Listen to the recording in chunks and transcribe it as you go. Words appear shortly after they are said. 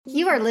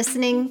You are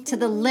listening to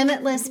the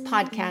Limitless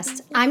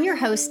Podcast. I'm your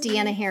host,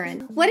 Deanna Herron.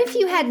 What if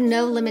you had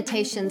no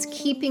limitations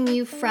keeping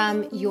you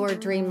from your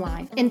dream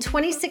life? In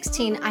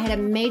 2016, I had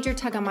a major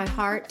tug on my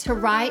heart to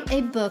write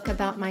a book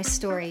about my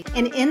story.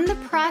 And in the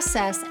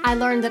process, I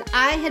learned that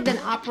I had been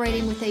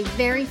operating with a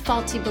very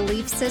faulty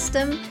belief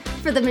system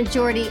for the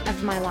majority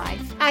of my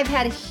life. I've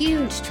had a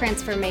huge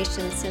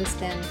transformation since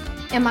then.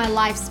 And my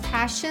life's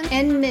passion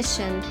and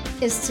mission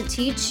is to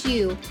teach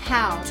you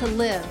how to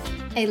live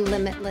a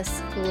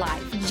limitless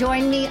life.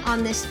 Join me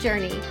on this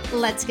journey.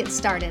 Let's get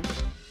started.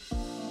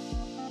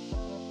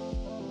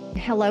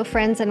 Hello,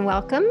 friends, and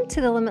welcome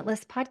to the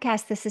Limitless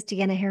Podcast. This is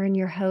Deanna Herron,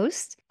 your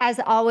host. As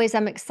always,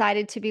 I'm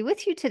excited to be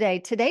with you today.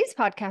 Today's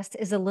podcast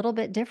is a little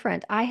bit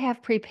different. I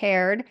have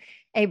prepared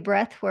a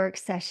breathwork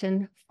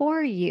session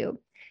for you.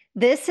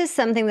 This is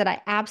something that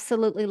I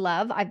absolutely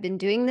love. I've been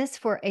doing this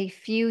for a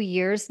few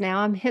years now.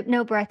 I'm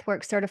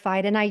HypnoBreathwork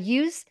certified, and I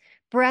use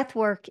breath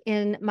work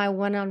in my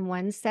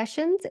one-on-one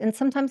sessions and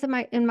sometimes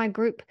in my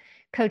group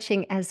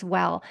coaching as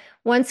well.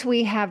 Once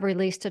we have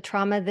released a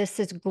trauma, this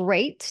is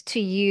great to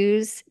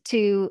use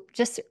to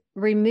just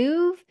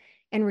remove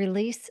and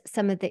release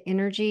some of the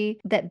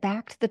energy that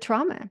backed the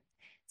trauma.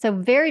 So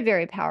very,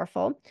 very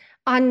powerful.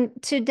 On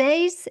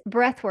today's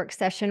breathwork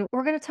session,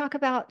 we're going to talk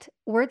about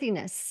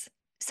worthiness.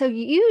 So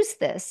use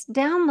this,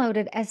 download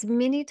it as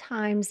many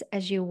times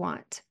as you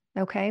want,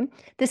 okay?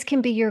 This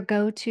can be your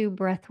go-to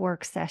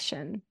breathwork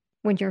session.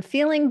 When you're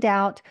feeling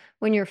doubt,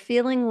 when you're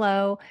feeling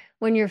low,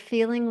 when you're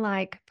feeling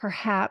like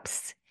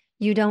perhaps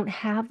you don't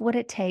have what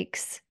it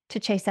takes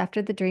to chase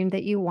after the dream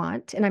that you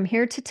want. And I'm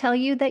here to tell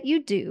you that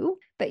you do,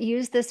 but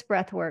use this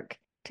breath work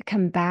to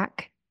come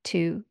back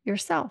to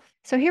yourself.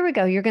 So here we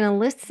go. You're going to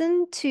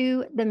listen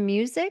to the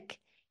music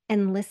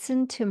and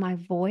listen to my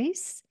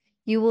voice.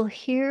 You will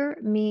hear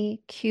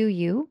me cue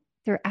you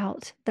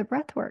throughout the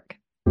breath work.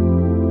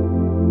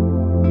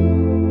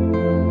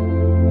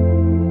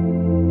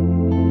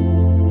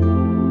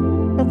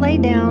 So lay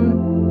down,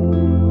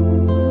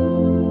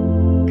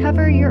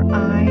 cover your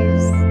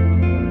eyes,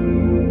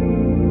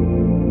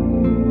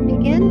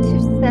 begin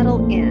to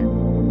settle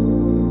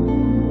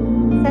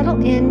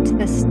into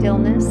the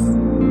stillness,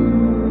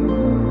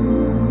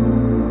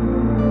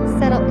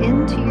 settle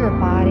into your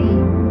body,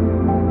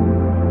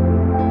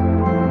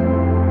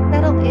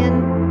 settle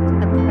into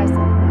the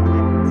present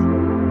moment.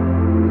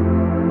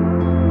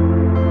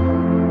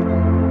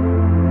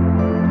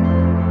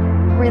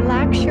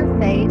 Relax your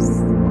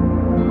face.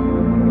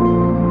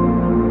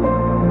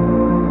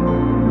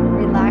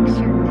 Relax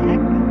your neck.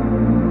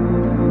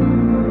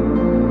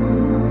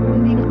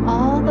 Moving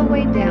all the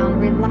way down,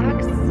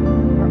 relax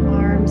your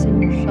arms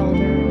and your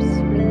shoulders,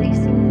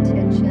 releasing the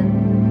tension.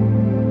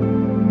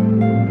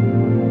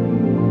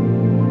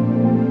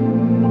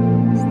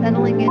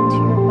 Settling into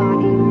your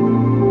body.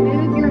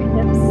 Move your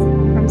hips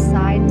from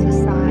side to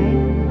side.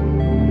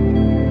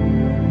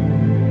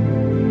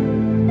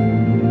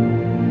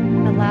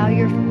 Allow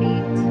your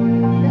feet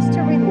just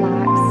to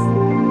relax.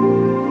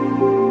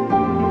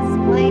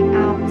 Splay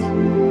out to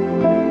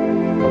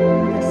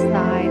the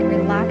side,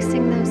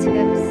 relaxing those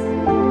hips,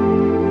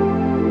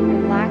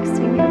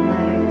 relaxing your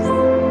legs.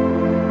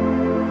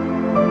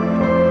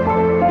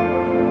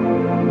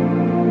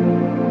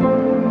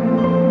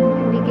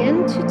 And begin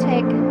to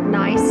take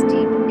nice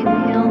deep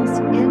inhales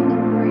in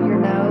through your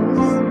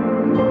nose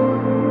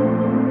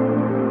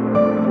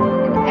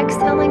and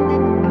exhaling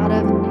them out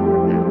of your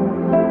mouth.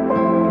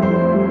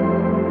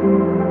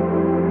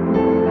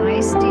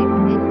 Nice deep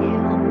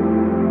inhale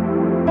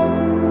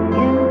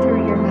in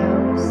through your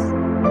nose,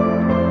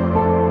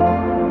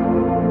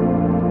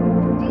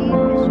 deep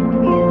as you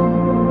can,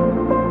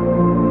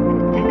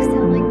 and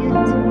exhaling it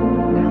out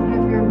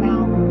of your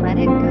mouth. Let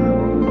it go,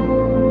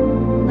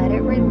 let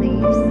it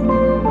release.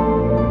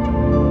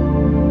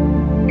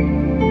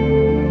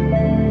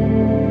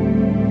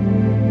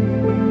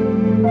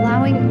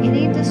 Allowing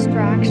any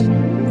distractions,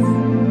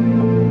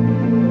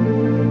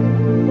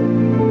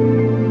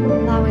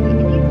 allowing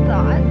any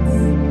thoughts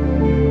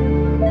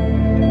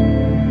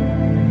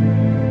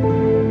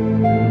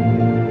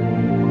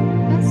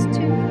just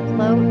to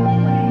float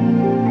away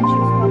as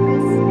you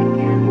focus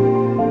again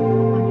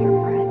on your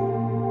breath.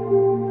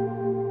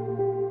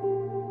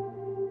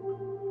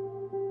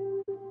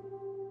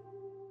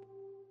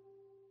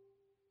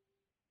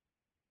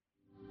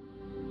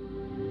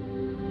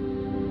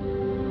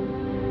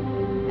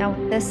 Now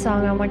with this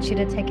song, I want you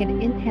to take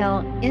an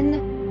inhale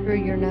in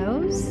through your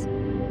nose,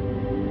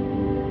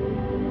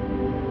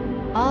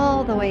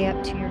 all the way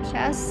up to your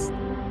chest,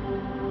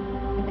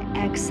 and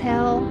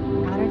exhale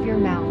out of your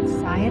mouth.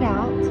 Sigh it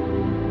out.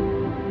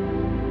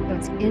 So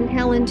it's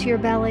inhale into your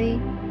belly,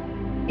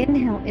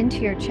 inhale into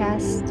your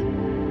chest,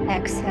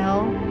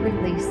 exhale,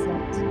 release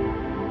it.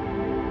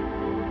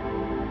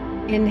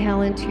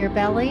 Inhale into your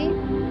belly,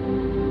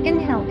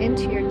 inhale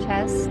into your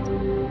chest,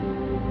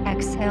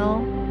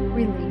 exhale,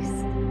 release.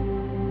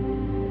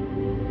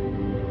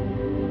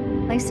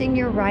 Placing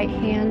your right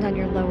hand on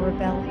your lower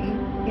belly.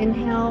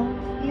 Inhale,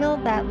 feel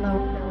that lower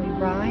belly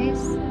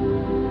rise.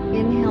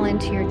 Inhale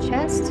into your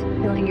chest,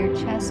 feeling your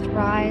chest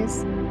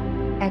rise.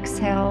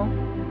 Exhale,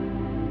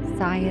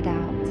 sigh it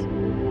out.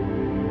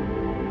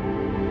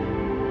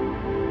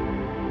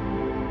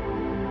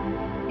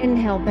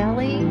 Inhale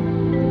belly,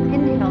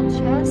 inhale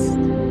chest,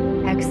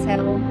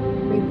 exhale,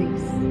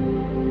 release.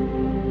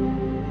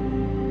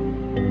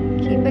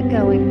 Keep it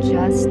going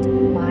just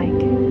like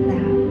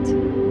that.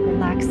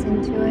 Relax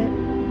into it.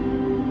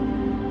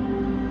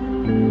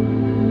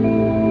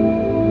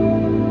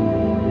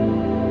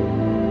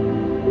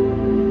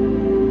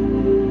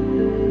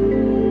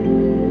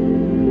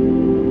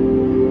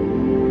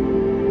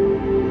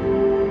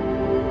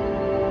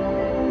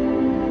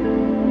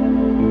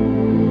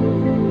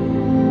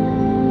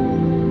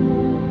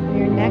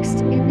 Your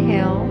next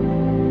inhale,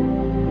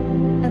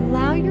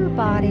 allow your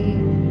body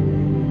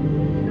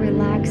to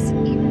relax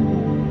even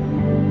more.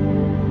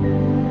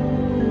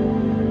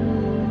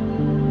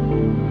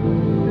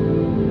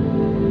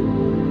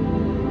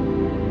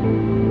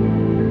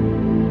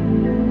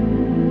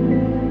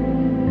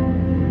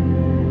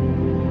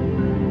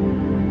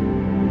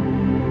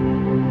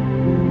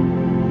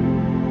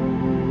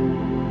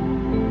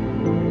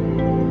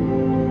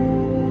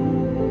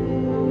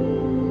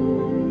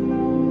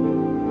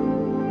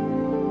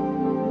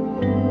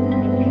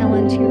 Inhale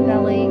into your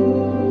belly,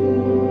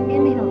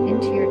 inhale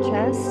into your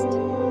chest,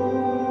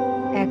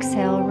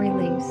 exhale,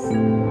 release.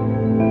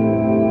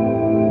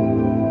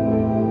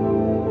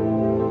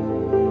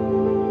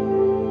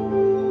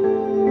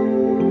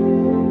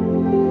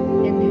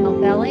 Inhale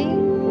belly,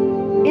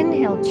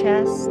 inhale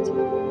chest,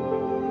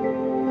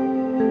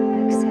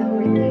 exhale,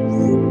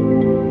 release.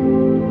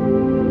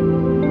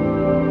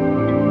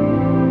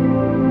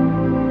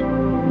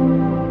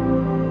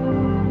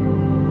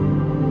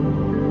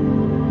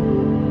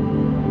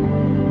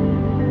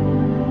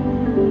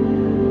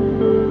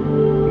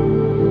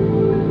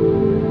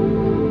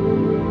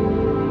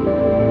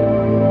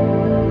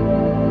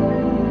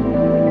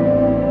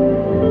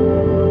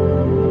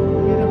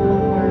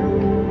 Beautiful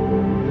work.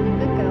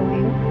 Keep it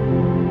going.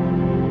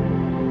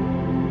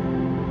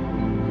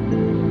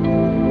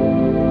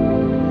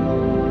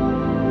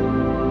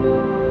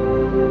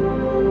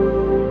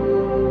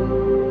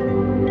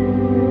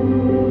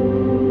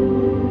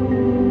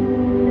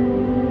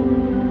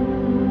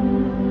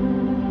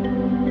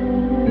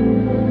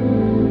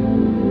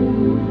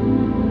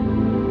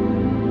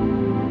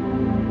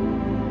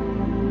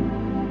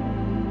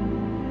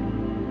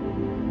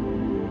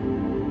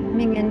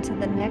 Coming into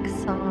the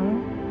next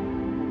song,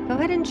 go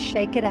ahead and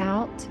shake it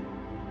out.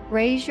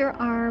 Raise your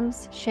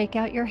arms, shake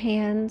out your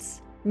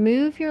hands,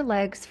 move your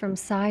legs from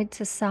side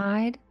to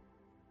side.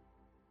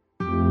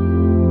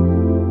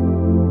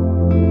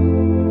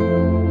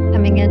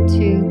 Coming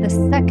into the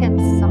second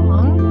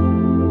song,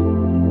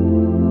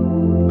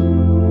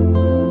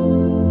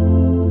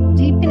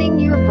 deepening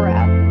your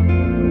breath,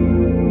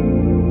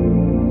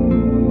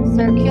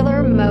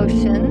 circular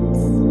motions.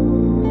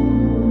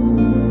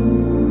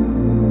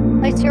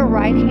 Place your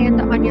right hand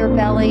on your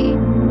belly,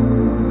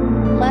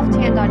 left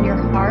hand on your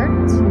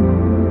heart.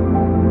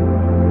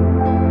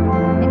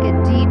 Take a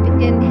deep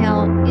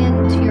inhale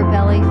into your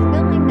belly,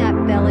 feeling that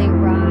belly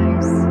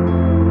rise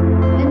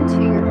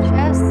into your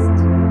chest.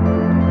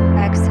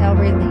 Exhale,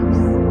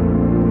 release.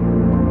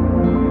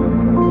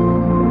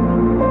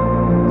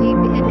 Deep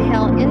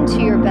inhale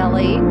into your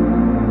belly,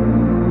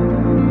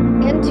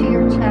 into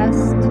your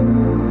chest.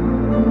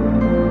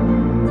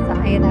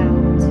 Sigh it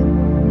out.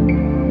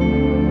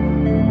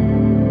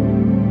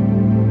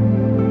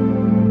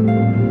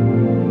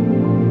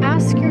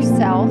 Ask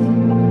yourself,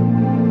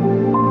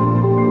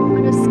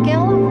 on a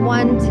scale of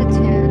 1 to 10,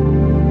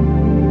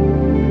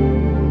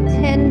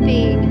 10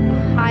 being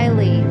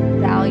highly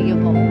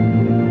valuable,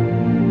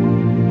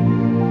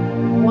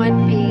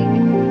 1 being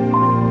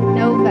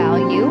no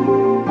value,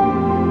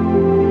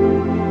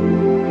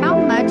 how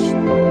much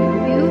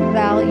do you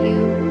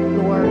value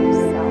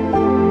yourself?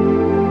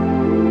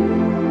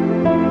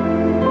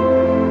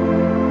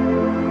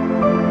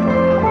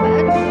 How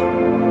much do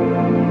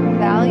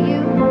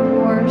you value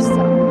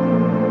yourself?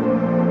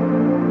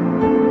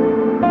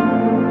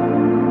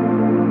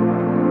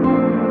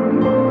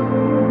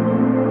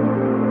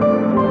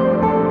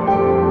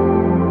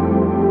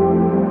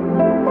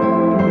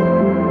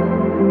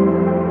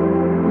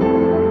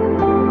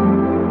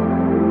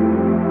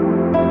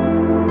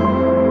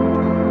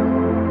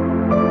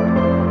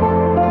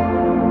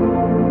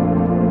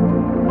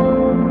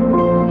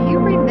 Do you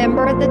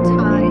remember the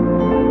time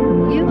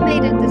you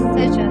made a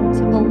decision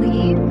to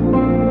believe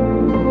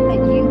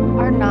that you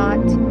are not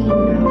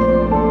enough?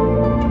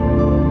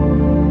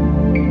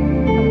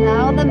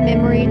 Allow the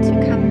memory to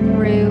come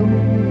through.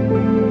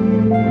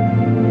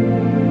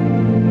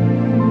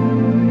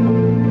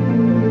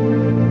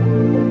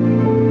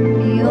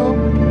 Feel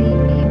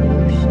the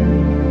emotion.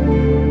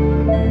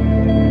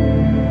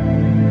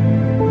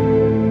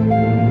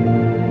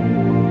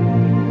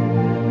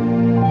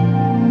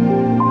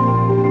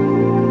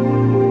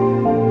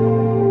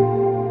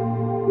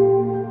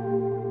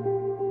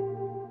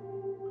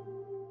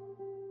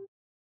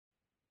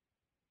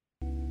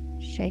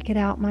 Shake it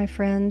out, my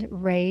friend.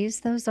 Raise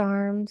those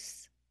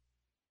arms.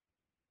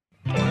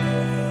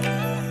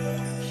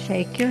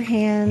 Shake your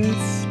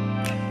hands.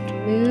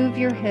 Move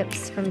your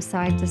hips from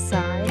side to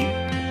side.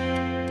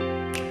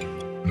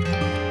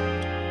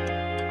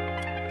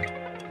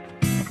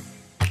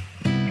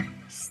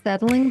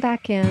 Settling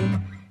back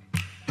in.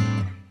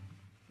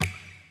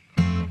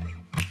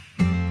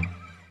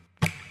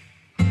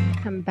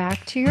 Come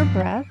back to your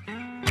breath.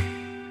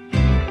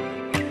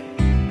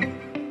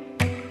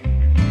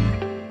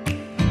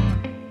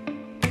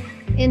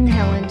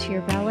 Inhale into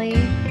your belly.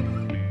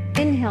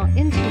 Inhale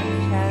into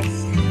your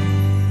chest.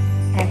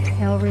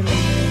 Exhale, release.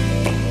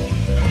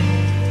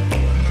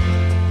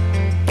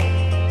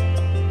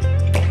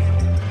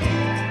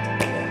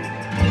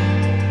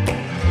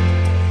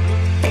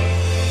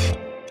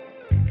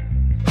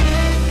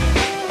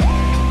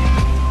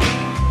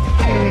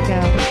 Here we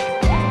go.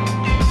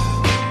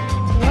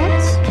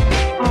 What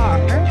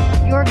are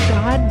your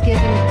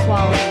God-given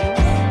qualities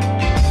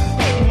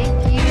that make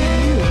you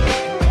you?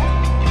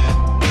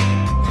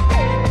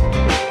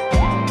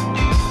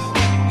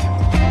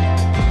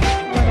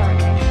 What are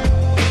they?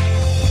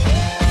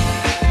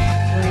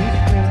 Breathe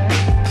through it.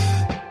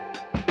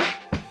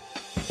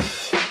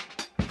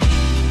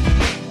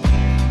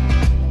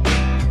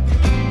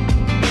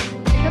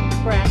 Pick up the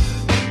breath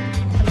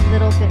a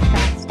little bit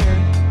faster.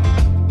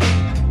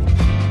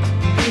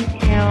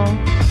 Inhale,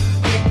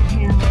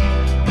 inhale,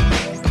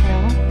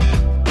 exhale.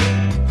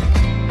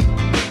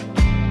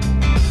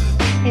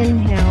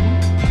 Inhale,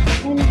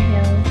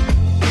 inhale,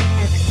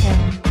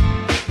 exhale.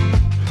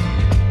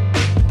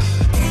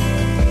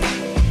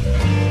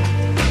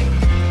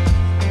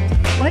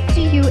 What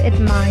do you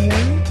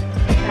admire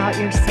about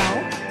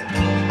yourself?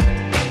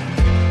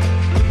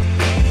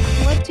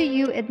 What do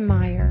you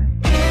admire?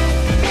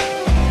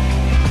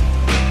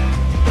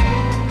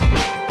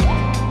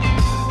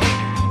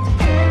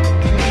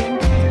 Bring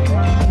into your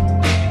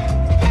mind.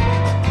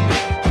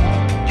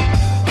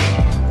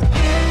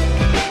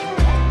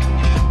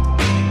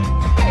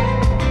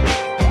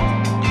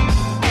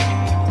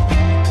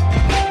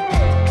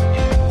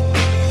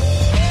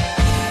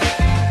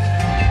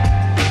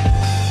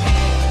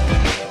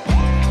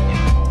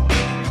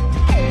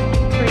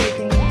 Keep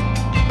breathing.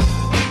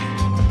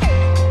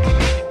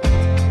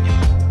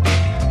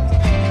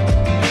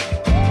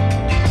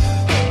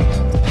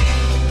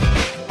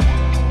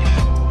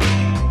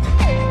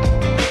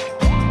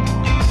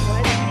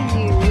 What do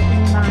you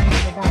admire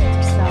about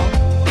yourself?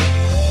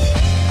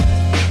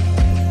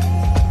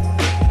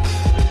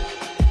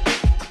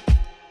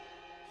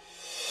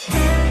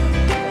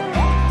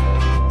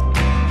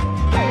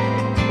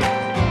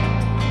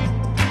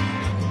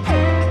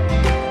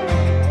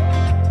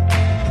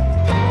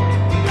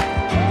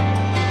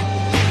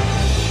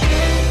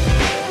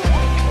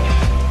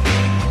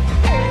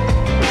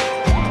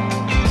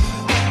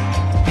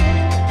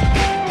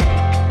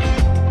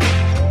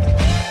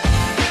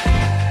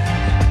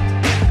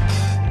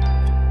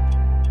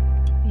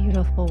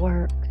 Beautiful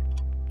work.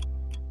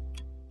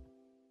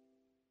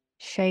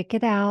 Shake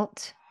it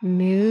out.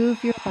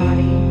 Move your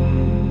body.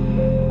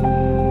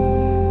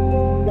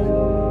 This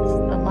is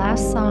the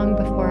last song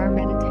before our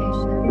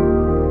meditation.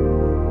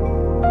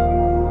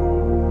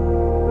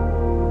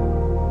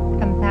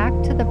 Come back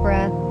to the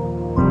breath.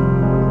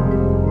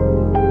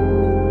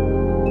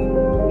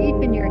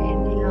 Deepen your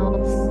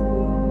inhales.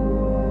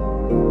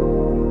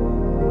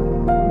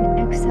 And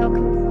exhale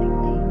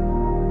completely.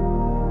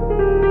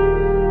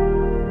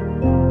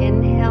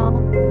 Inhale,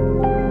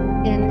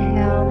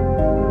 inhale,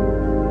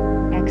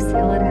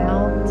 exhale it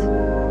out.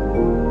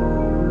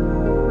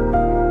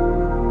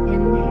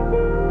 Inhale,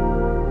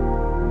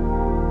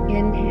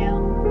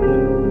 inhale,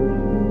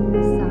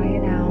 sigh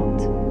it out.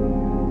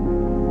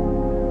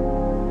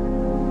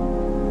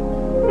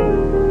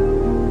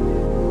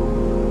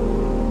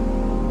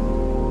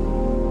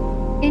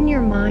 In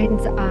your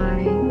mind's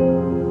eye,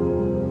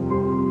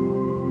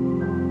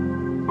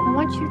 I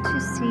want you to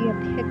see a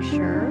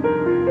picture of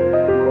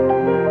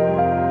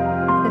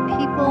the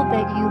people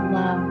that you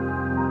love.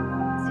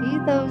 See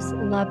those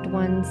loved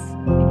ones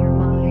in your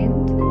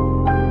mind.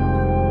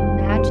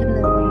 Imagine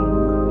the name.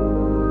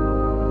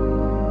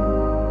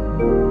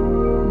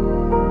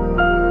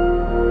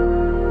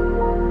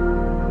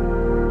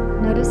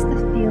 Notice the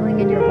feeling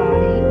in your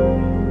body.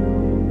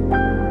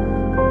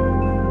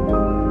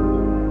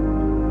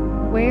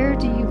 Where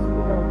do you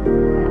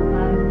feel that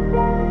love?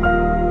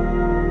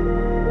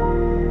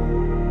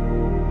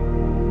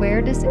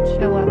 Where does it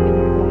show up in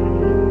your body?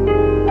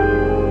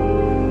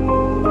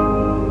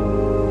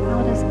 How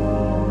does it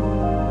feel?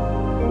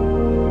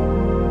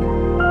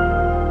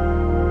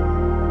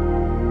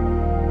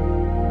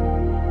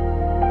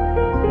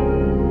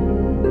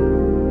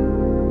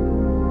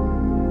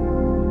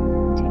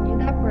 Continue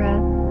that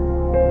breath.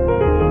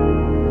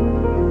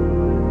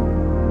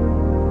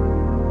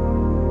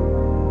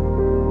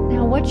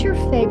 Now, what's your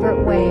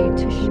favorite way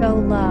to show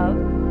love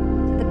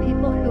to the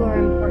people who are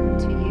important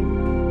to you?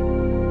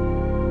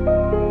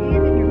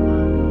 And in your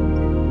mind.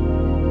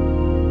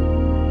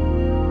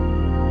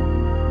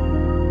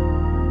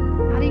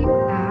 How do you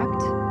act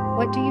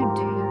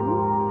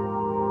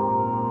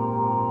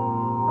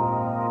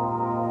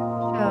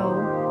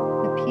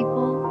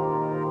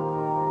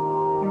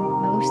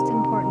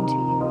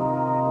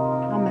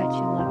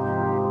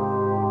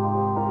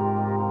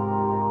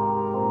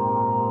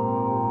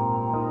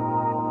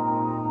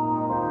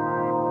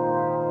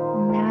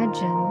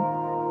imagine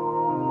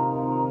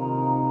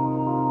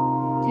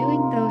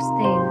doing those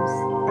things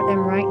for them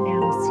right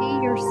now. See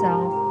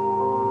yourself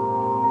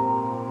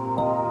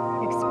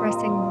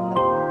expressing love.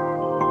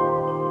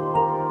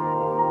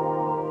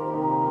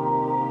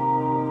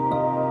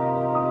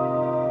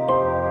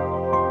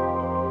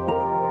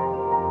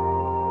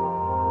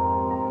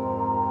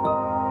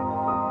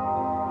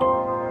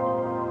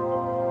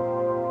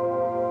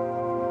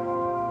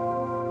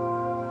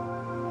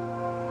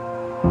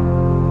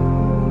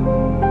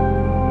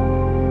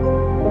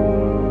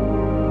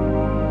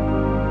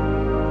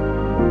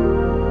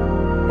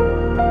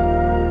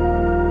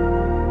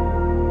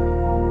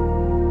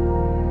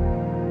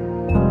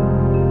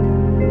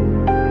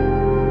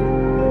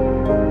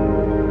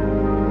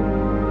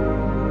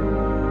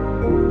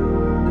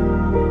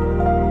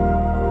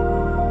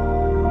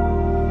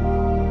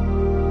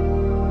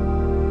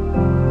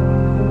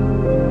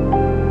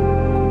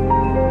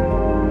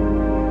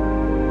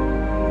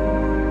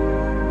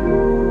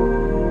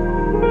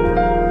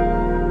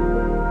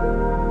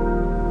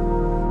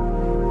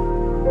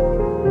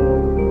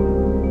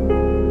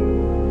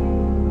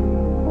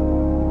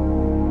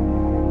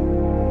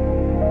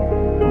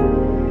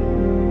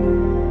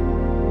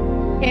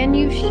 Can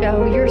you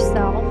show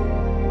yourself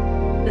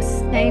the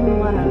same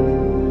love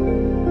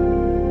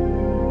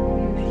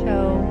you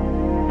show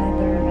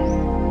others?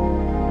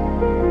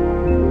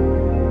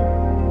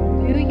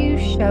 Do you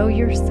show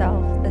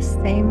yourself the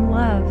same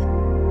love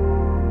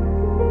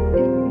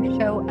that you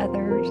show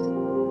others?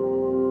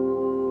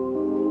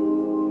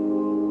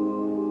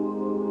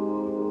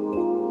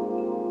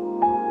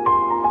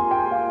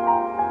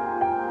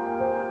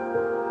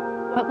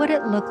 What would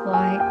it look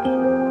like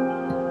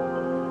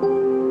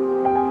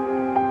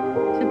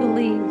to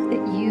believe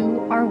that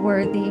you are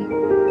worthy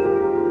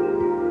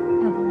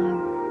of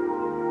love?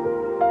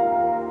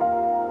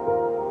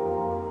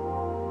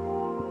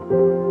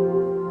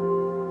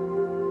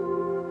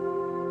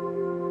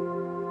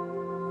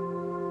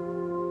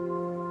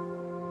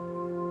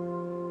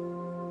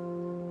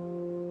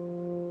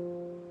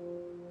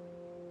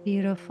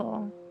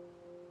 Beautiful.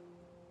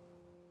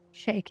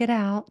 Shake it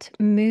out.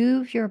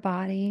 Move your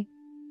body.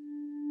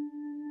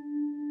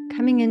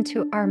 Coming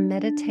into our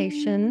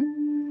meditation,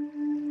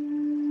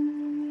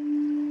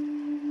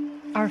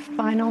 our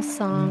final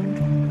song.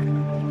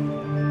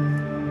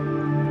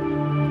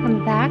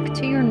 Come back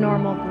to your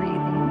normal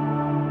breathing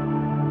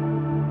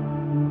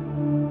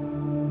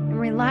and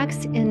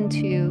relax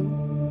into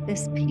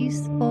this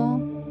peaceful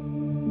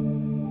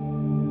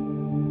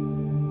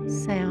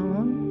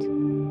sound.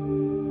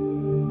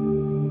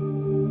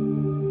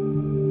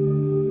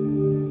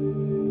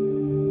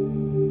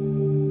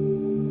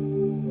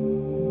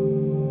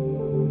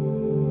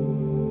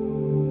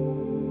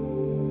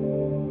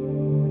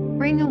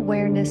 Bring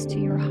awareness to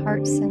your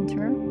heart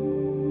center.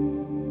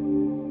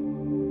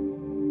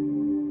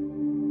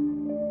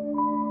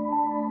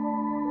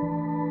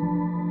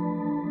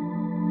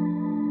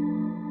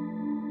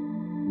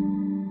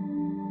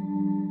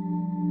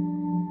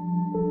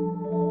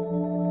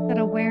 That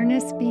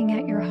awareness being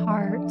at your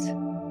heart,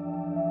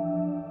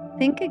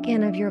 think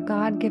again of your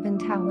God-given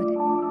qualities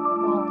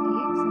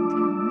and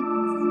talents.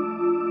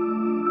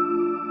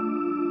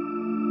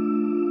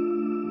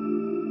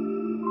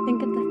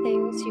 Think of the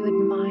things you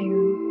admire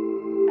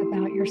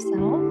about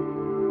yourself.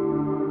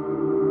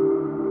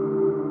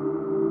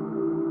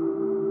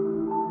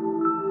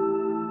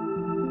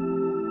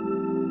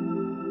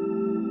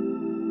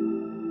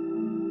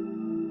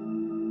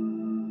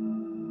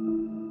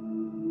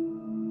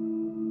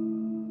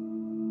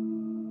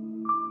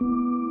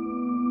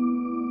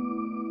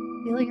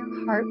 Feel your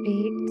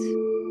heartbeat.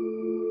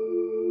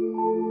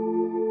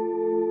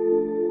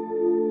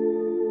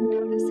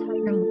 Notice how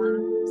your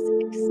lungs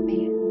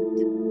expand.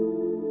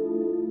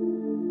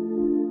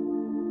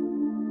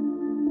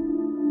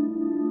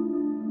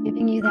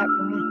 Giving you that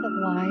breath of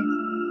life.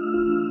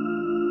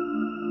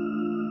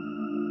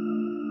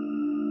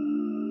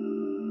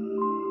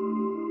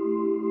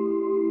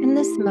 In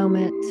this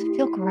moment,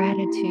 feel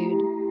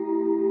gratitude.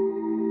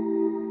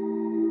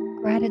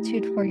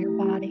 Gratitude for your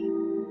body.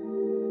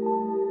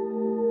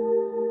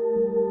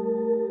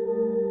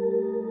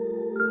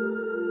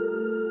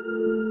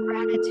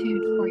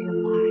 Gratitude for your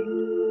life.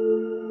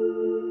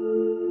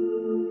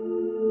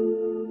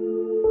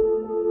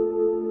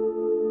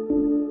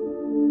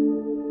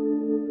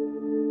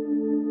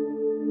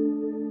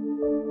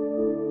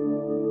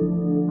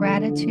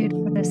 Gratitude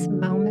for this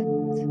moment.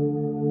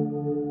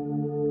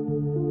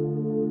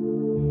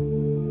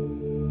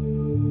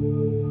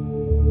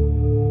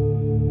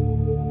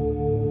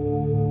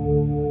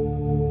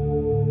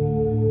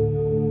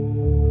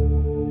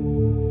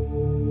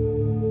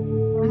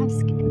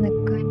 Bask in the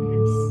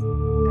goodness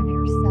of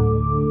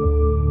yourself.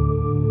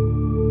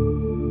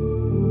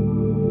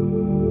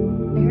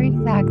 The very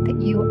fact that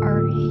you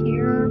are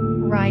here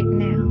right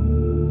now,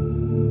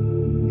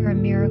 you're a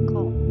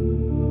miracle.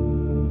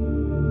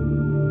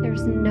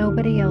 There's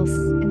nobody else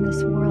in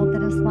this world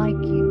that is like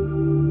you.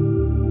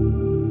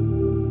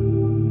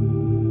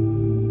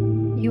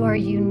 You are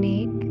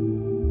unique.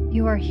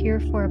 You are here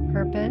for a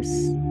purpose.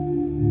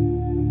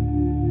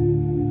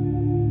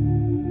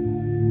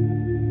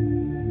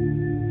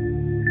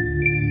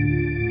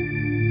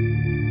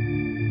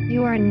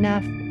 You are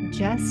enough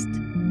just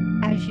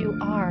as you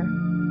are.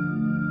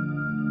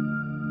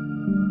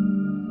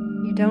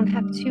 You don't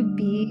have to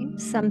be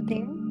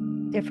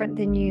something different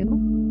than you.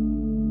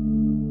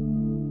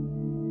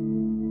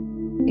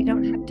 You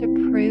don't have to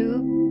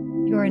prove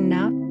you're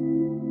enough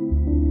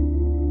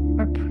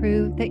or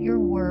prove that you're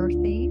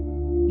worthy.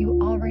 You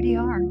already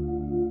are.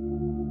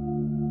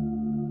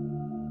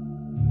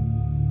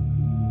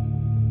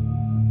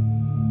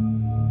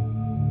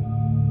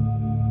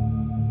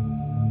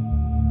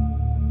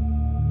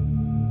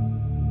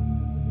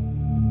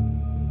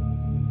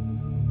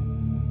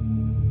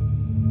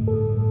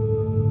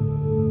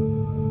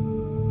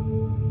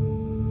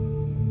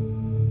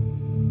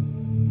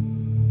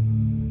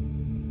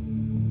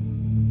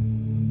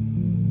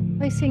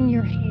 Placing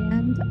your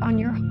hand on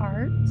your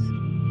heart.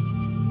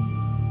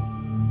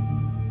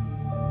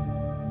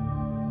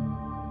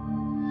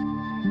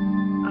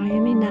 I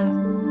am enough.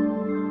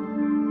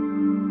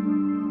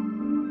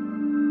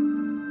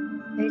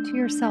 Say to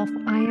yourself,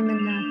 I am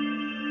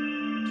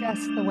enough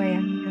just the way I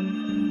am.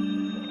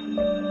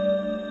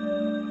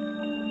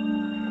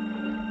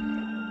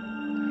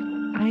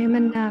 I am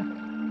enough.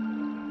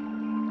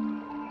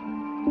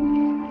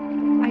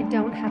 I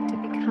don't have to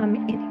become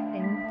anything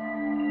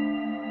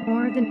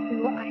more than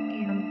who I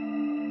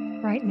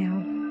am right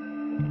now.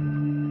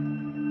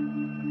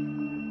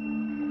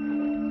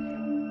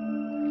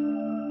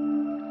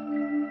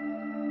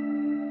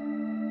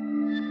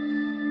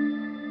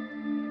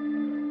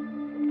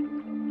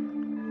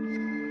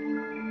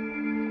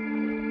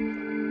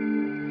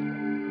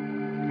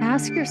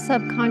 Ask your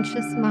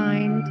subconscious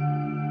mind,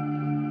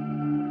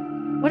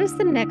 what is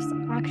the next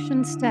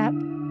action step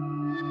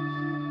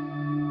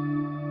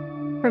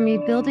for me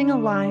building a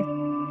life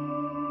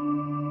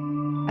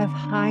of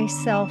high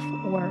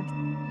self-worth?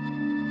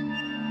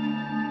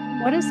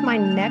 What is my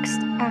next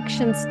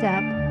action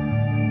step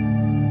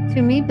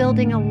to me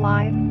building a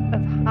life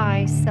of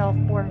high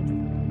self-worth?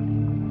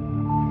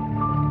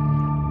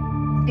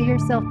 See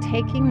yourself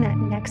taking that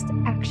next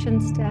action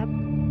step.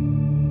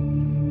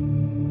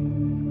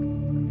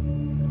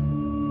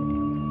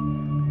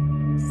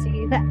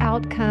 See the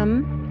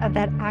outcome of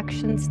that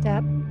action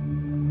step.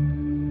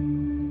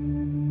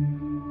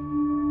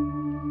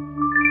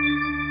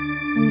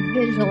 And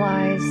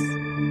visualize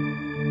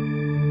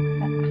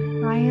the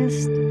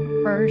highest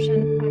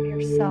version of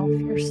yourself,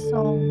 your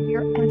soul,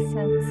 your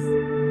essence.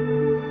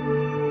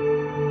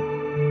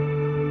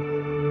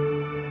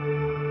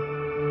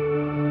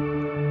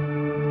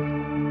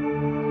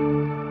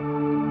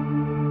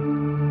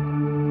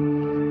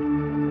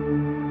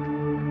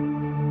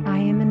 I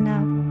am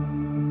enough.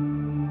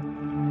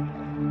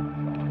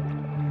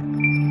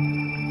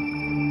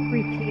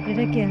 Repeat it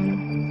again.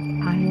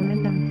 I am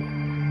enough.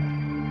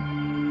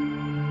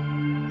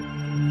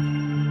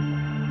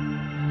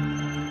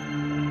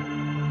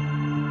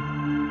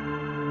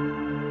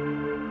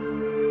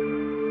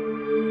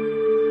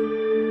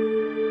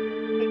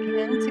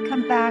 Begin to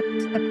come back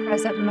to the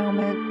present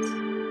moment.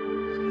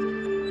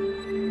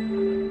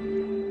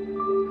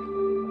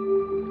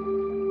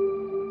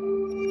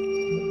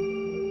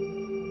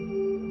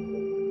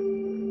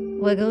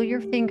 Wiggle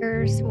your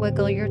fingers,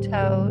 wiggle your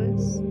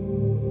toes.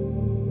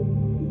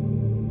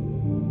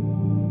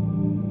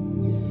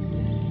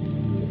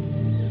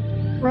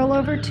 Roll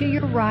over to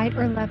your right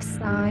or left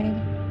side.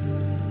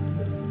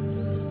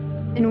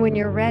 And when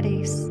you're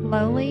ready,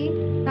 slowly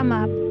come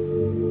up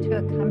to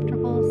a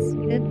comfortable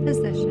seated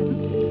position.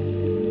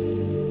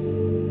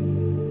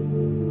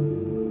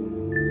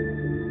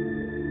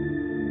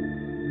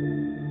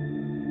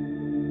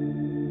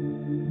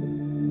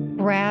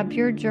 Grab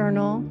your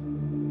journal.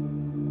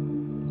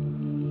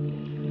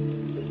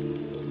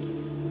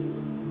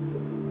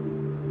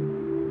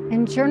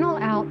 And journal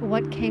out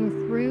what came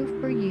through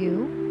for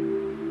you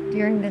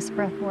during this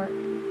breath work.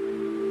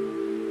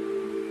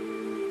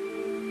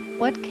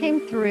 What came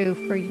through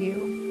for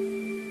you?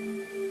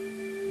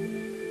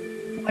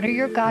 What are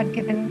your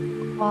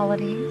God-given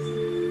qualities?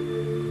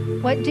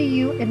 What do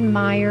you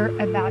admire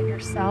about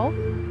yourself?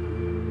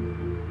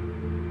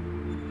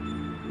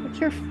 What's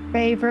your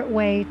favorite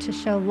way to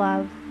show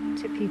love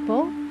to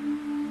people?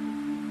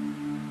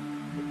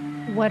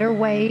 What are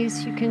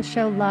ways you can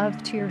show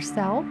love to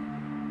yourself?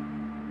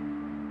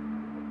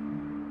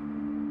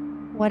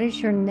 What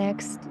is your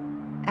next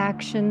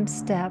action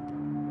step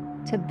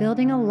to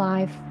building a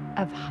life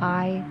of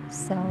high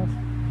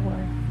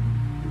self-worth?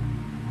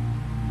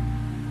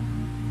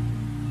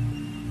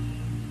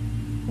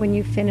 When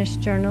you finish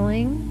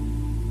journaling,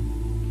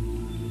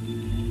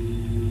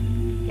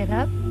 get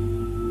up,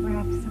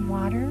 grab some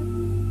water,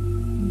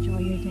 enjoy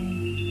your day.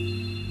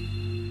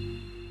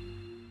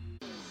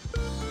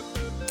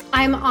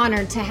 I'm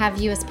honored to have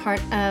you as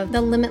part of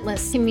the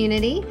Limitless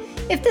community.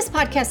 If this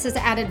podcast has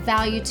added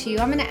value to you,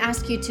 I'm going to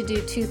ask you to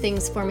do 2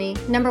 things for me.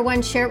 Number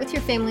 1, share it with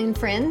your family and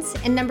friends.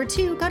 And number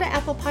 2, go to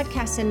Apple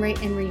Podcasts and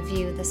rate and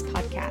review this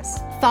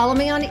podcast. Follow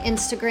me on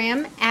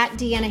Instagram at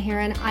Deanna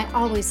Heron. I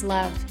always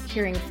love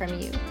hearing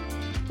from you.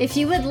 If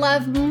you would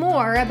love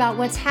more about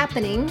what's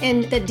happening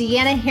in the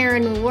Deanna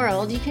Heron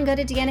world, you can go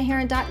to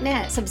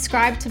deannaheron.net,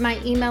 subscribe to my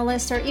email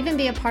list, or even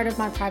be a part of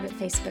my private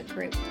Facebook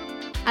group.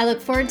 I look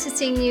forward to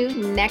seeing you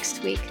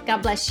next week.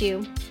 God bless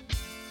you.